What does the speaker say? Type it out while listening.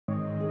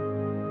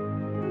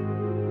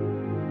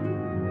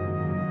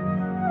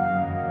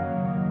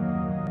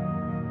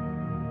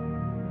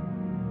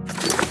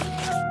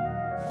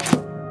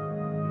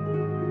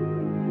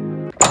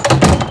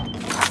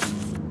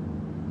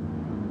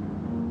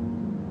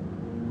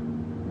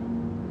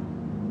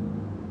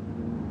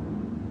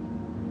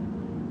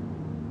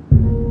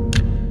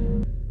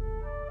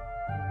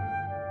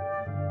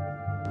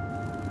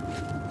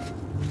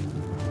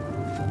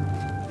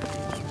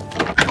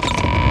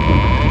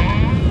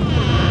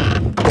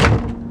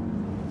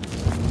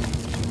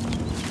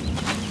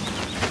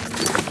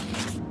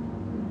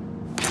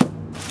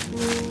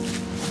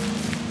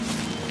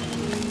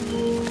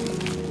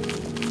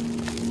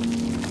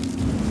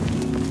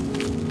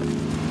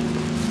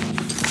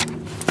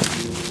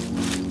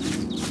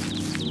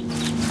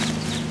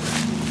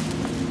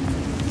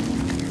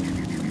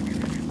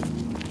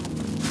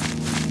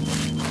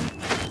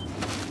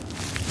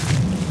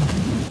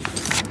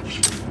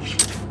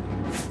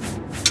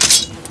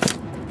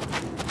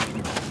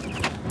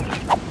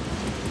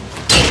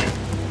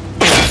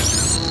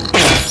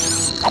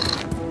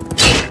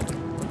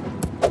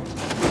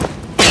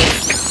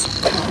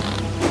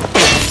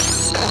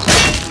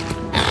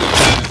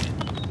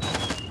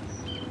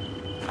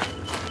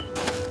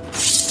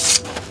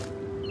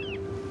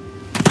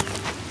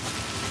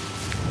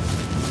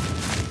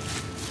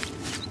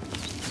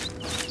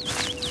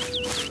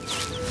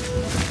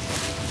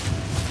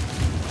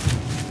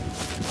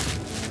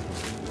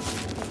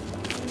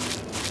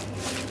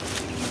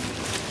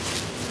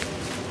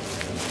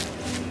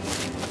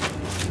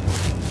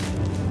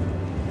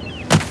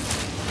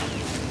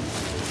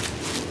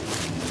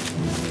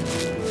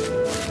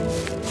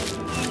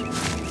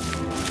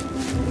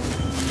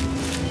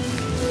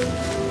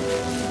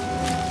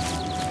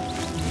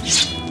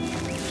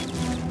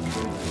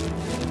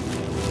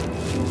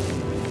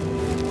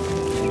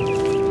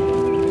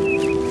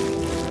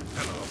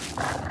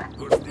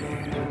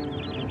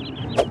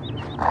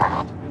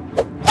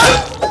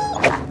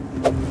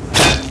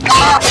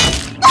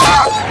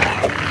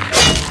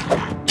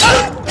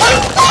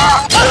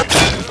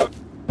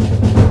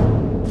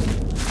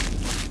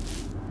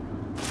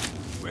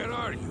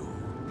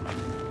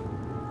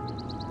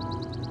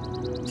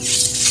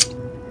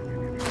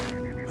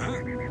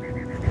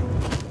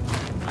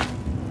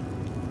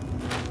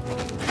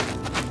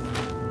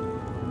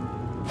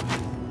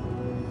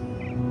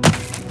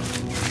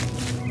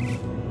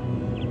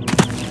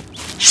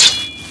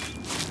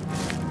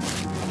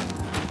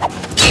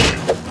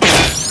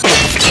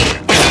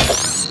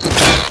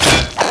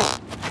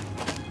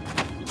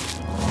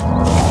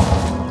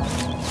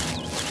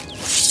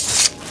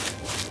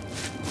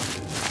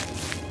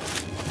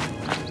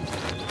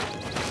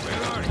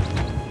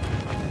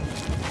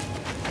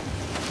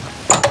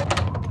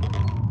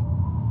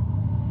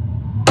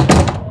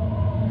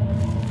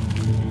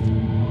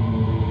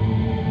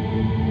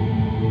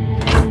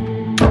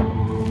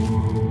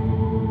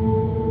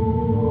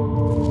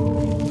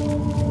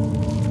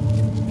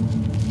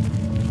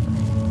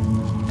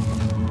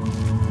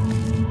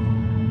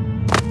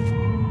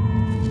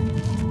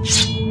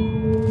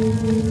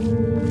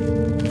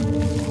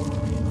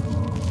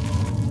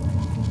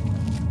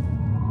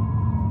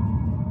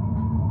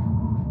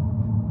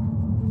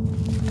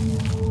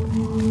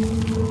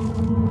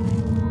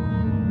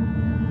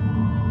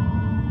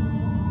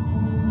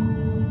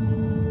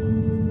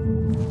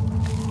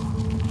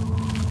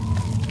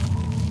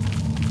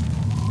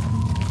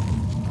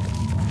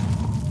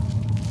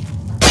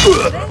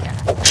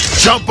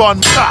Jump on...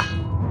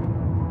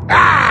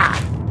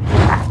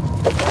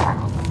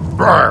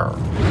 Brr.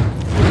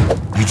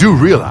 You do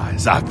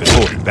realize I've been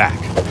holding back.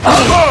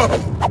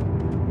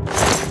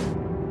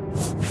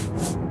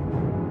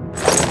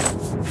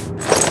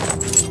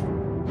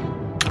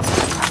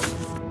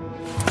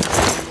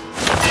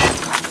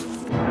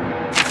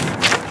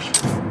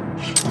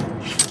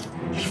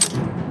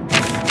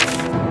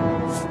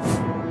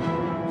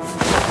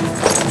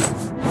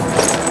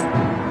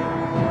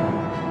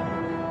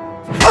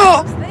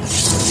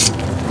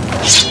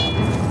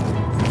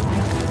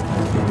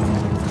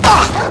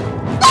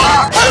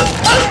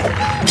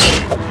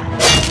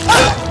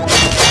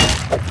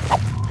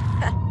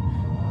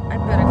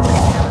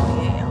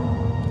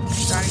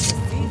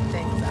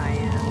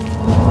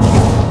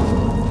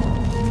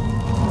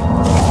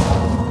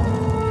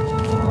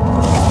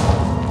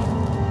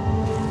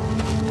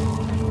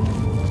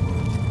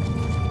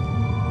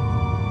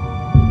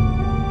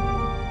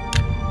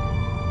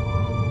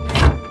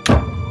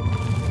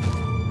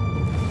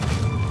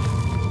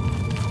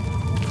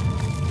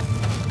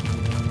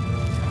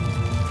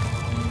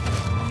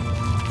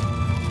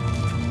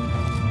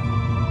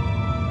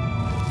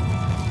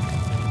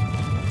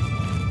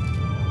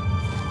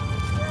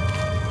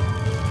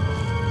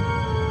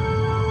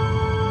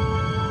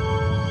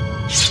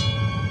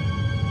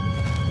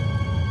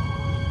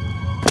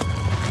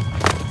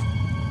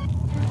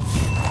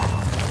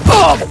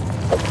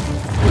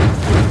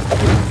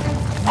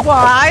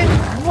 Why?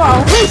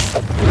 Whoa.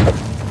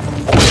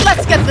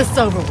 Let's get this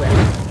over with.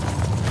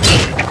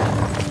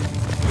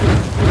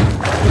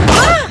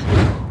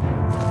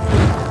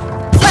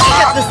 Let's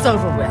get this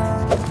over with.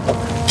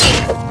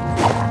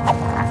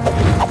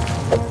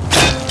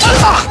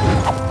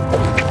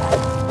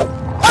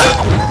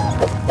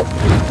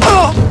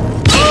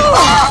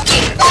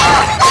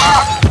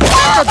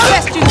 The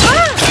best you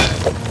can.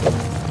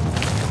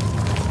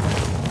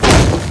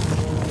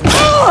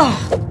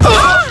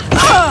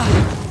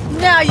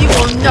 Now you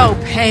will know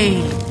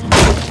pain.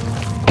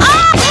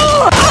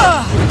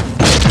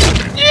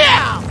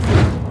 Yeah!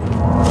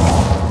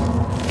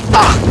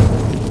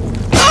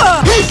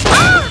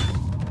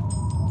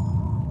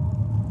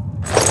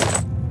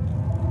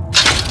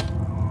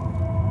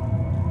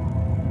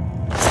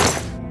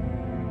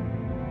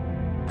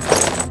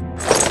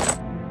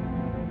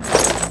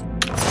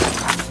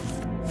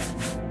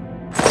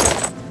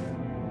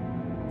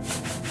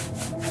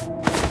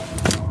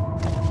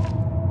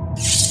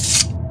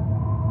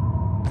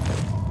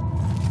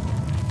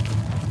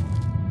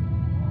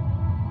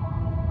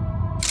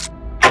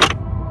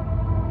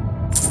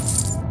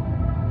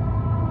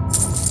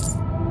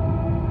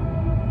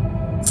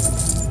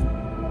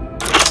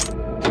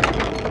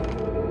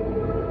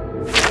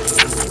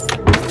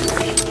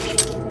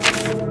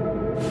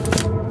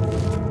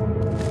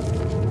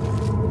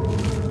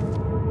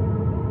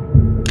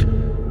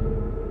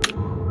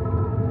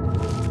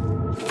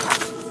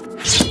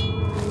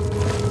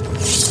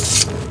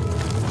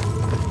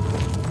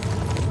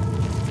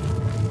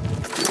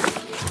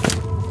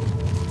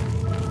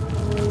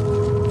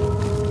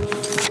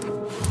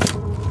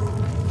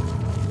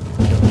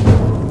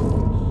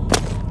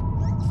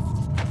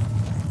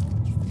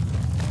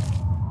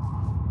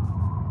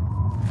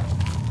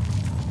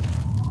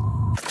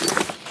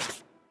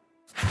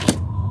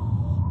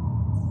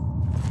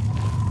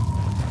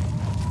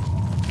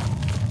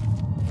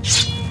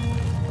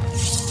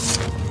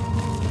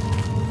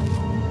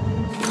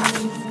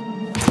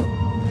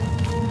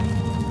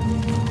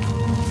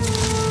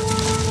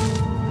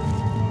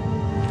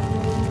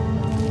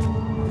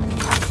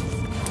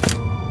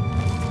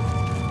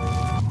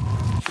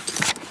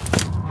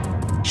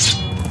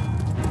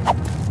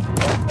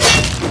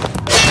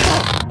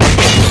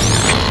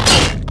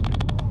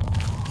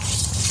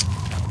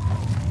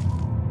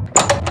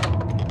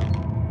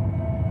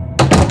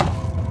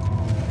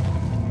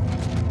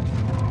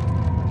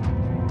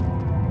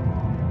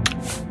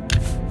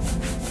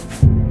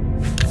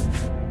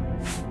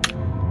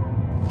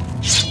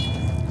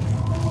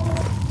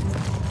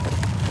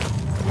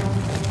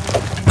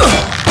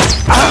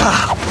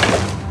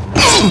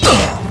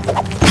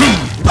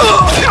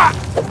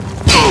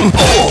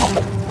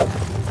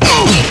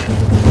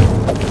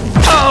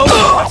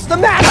 What's the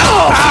matter?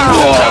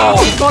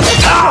 He's gonna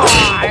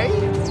die!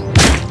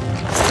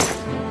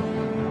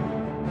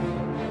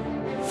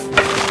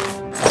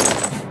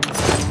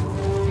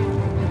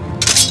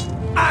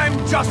 I'm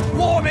just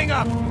warming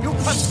up, you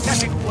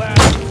pathetic worm!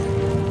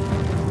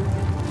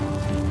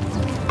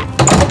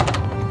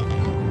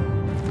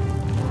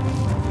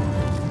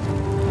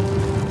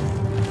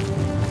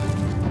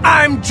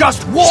 I'm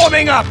just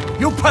warming up,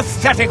 you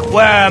pathetic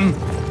worm!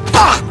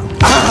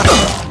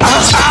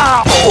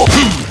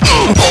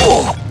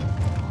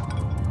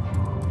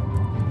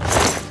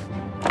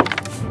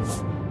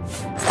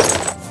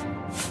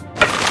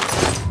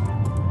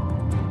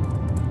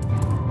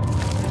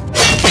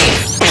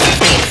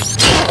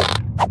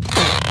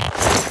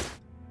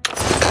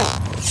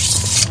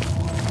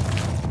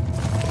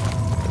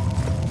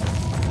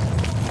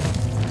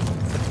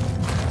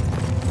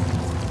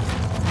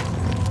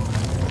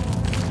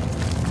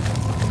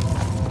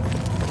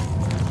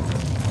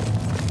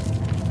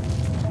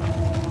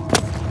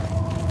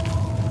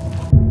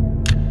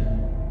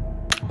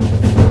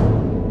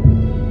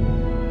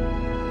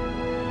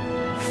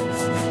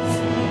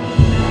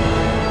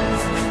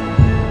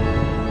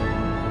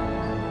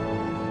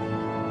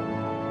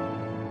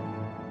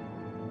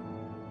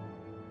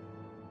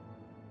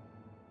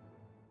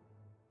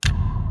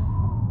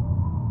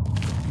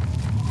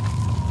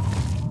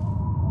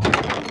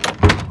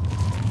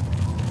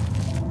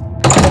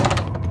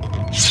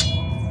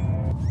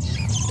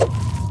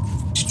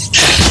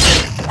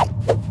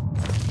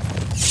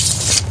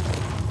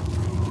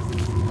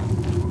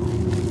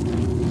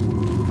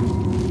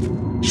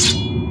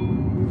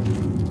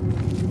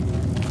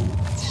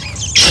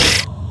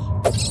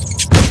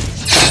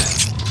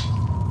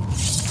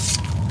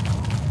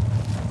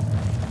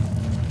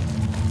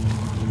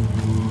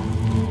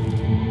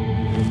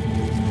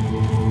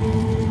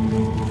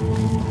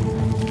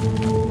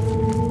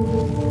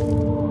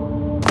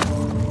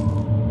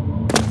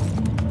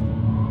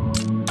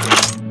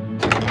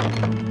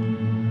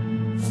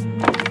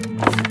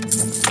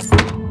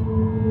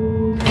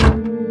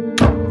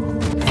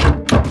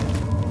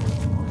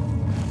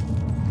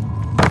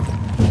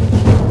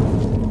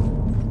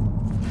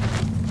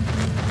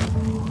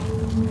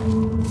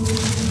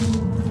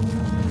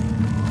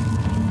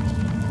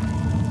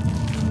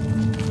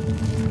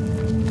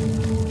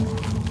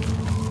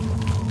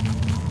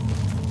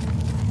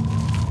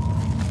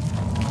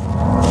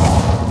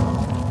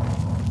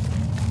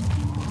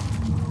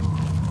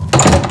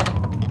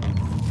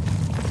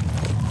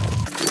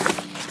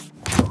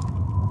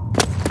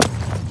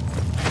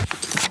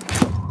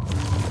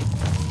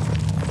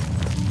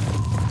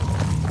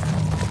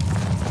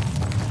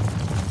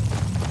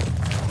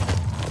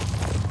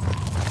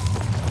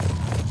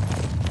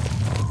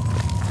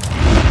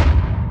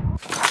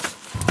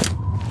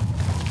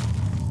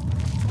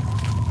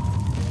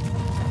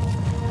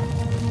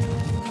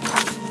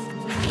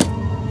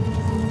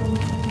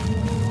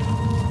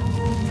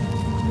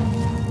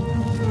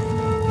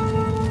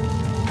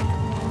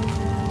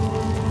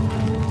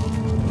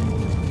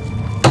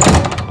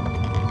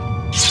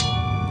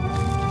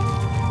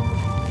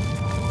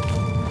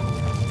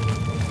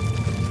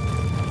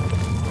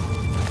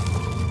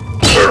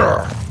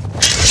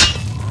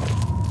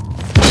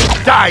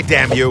 Die,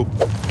 damn you!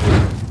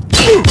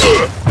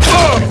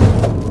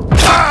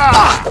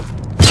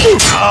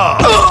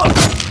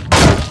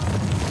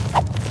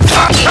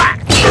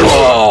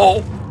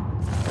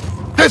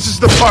 This is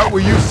the part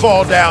where you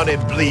fall down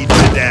and bleed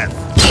to death.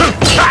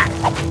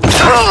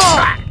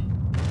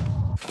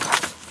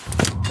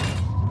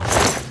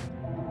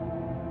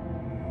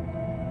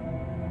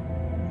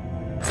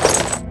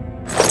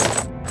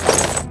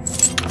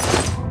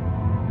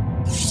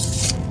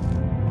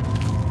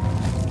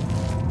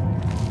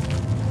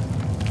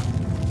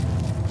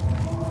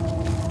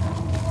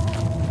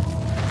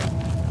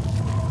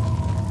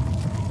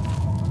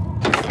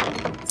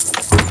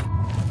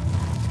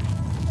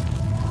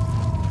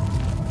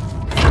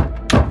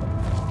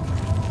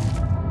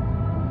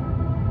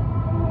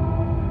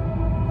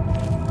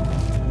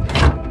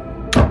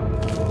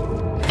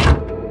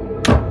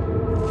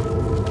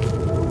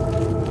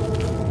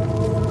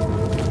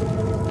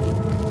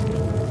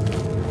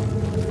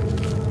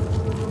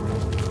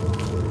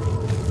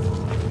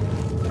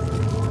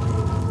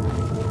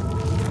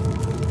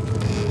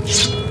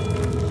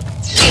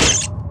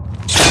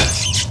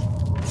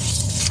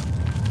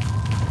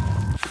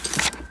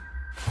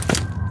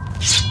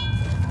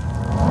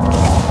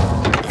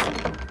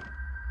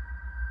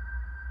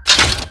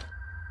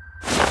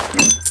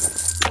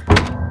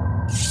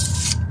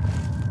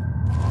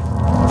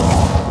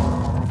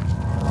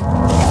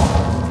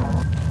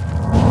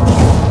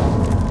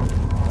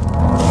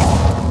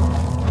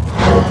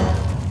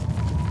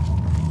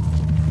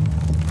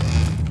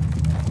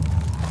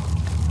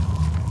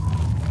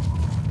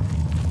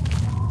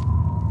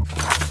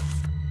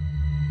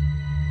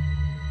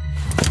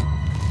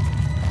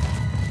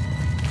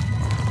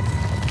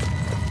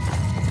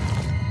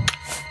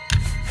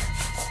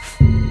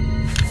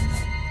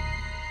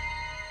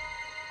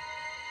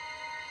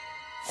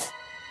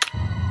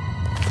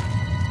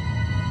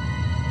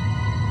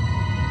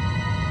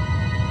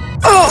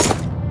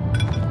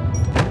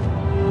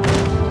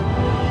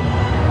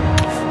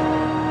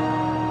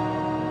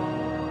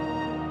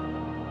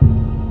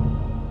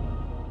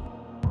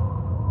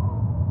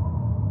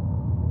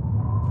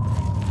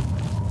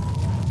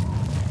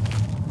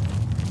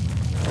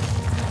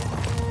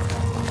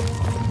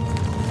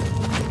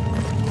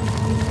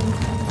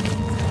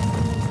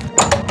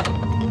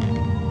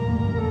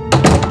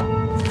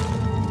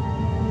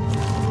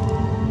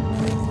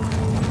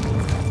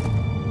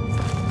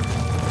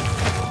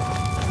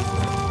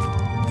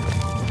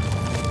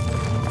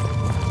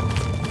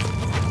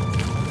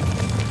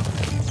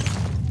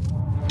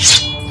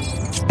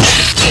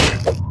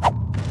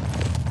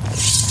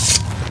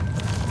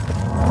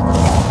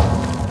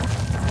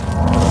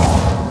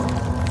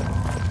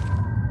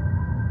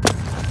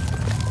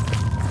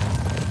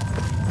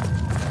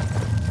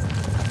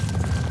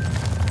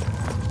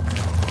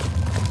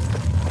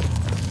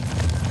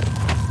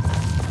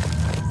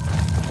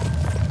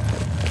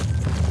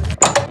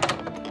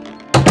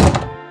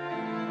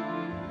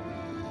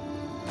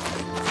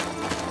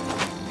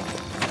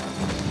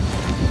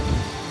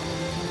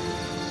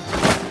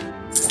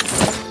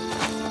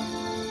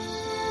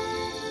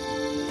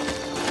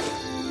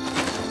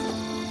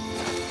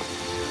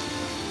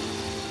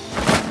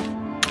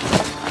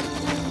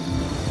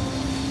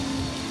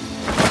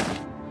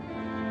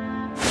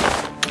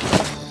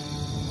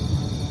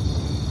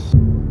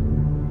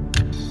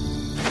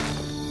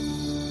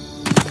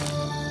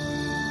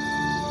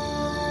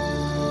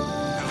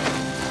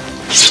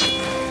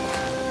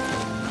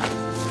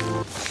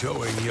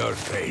 Showing your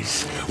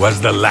face was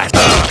the last.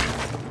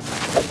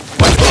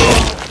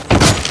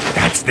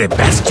 That's the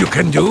best you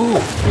can do.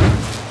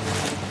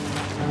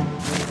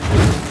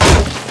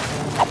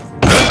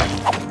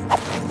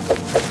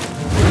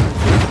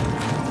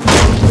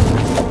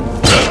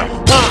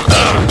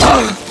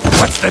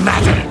 What's the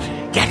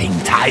matter? Getting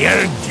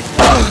tired?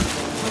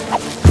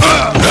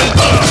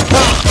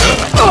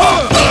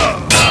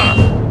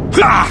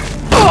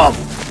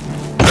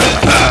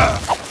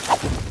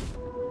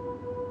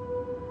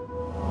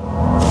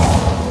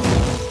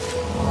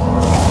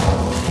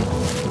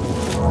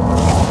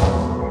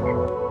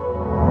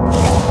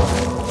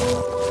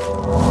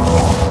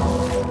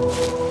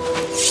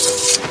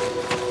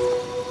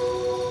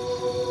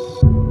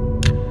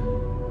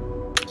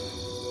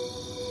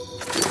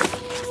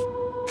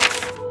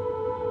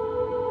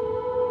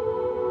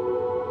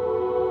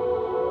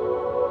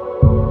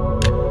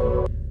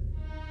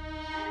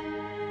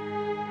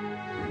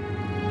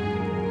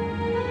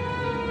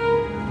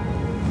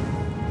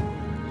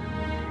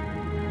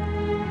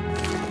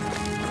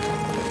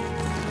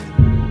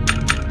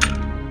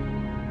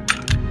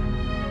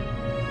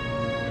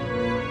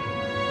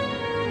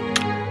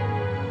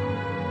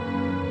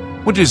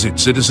 What is it,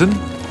 citizen?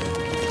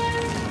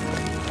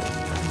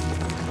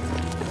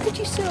 Could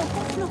you sell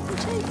hot and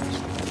potatoes?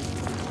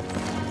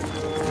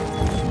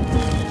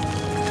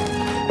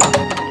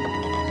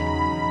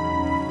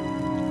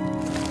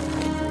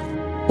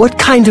 What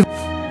kind of...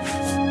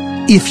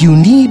 If you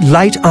need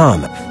light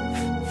armor,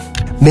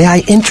 may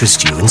I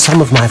interest you in some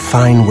of my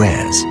fine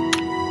wares?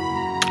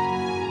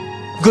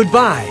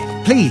 Goodbye.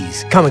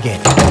 Please, come again.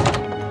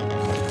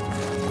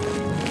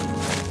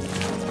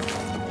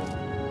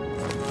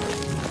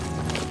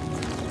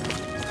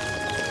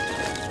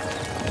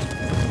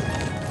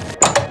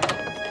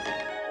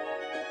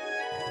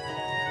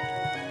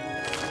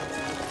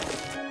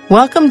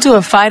 Welcome to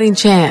A Fighting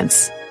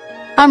Chance.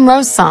 I'm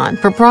Rosan,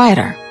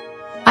 proprietor.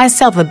 I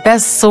sell the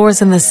best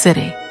swords in the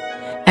city,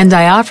 and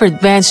I offer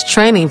advanced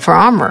training for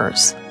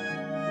armorers.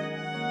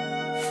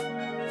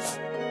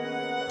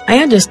 I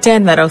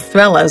understand that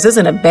Othello's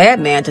isn't a bad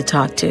man to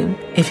talk to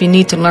if you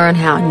need to learn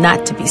how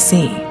not to be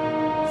seen.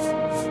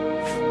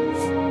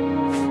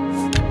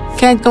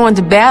 Can't go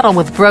into battle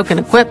with broken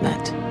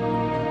equipment.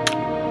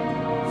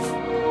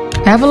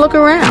 Have a look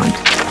around.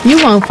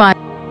 You won't find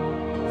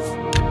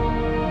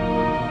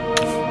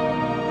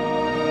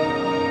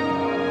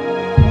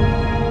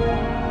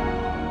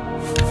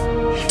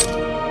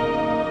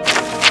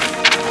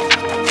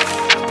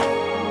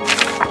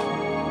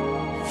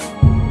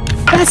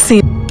that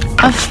seems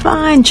a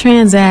fine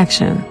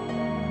transaction.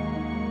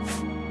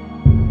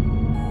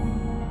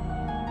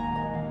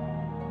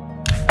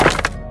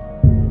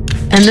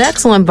 An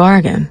excellent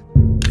bargain.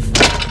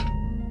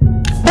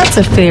 That's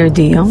a fair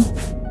deal.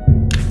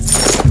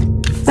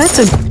 That's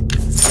a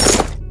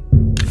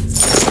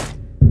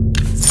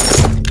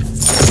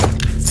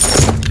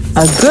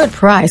good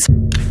price.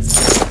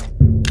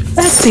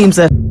 That seems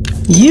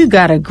you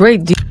got a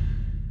great deal.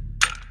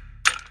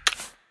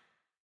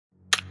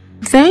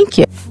 Thank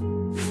you.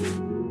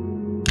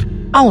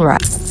 All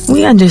right,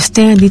 we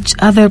understand each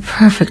other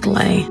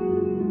perfectly.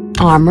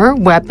 Armor,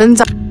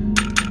 weapons.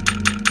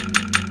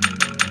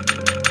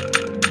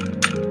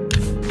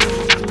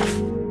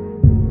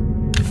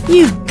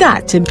 You've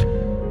got to.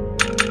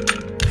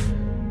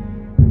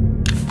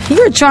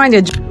 You're trying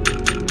to.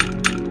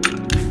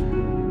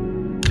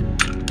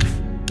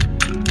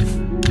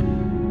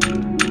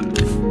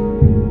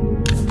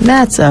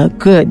 That's a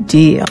good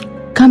deal.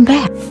 Come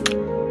back.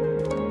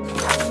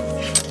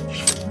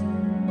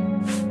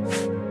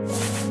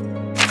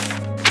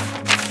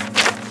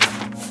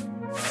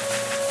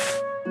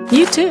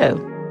 You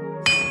too.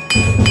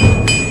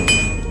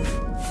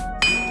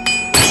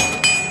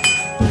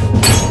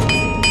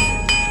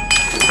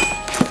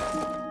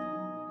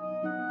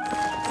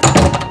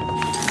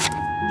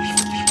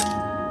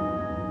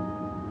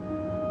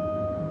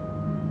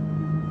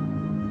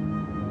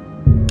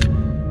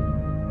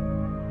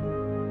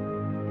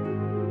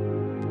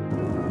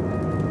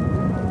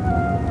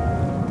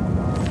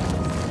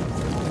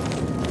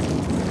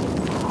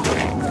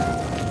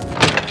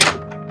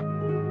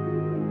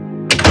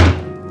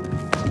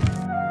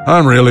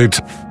 I'm really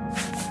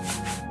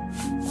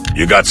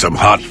You got some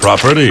hot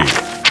property?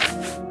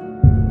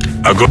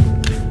 A good...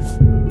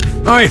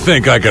 I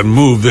think I can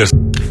move this.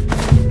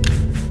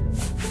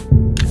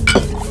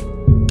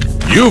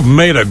 You've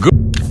made a good...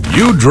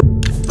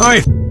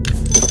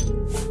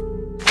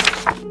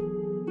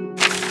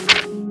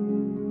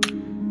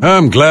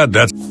 I'm glad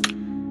that's...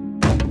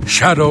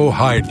 Shadow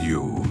hide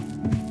you.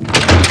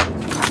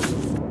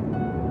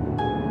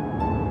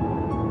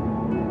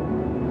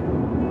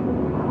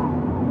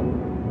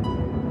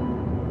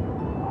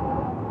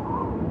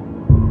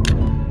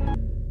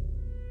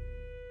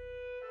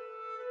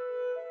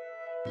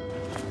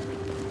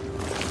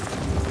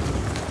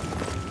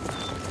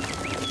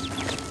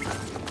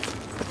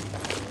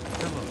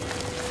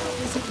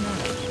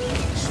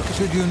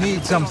 Should you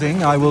need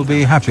something, I will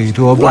be happy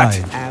to oblige.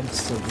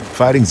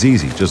 Fighting's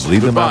easy. Just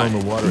leave them out on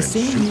the water and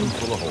shoot them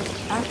full of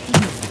holes.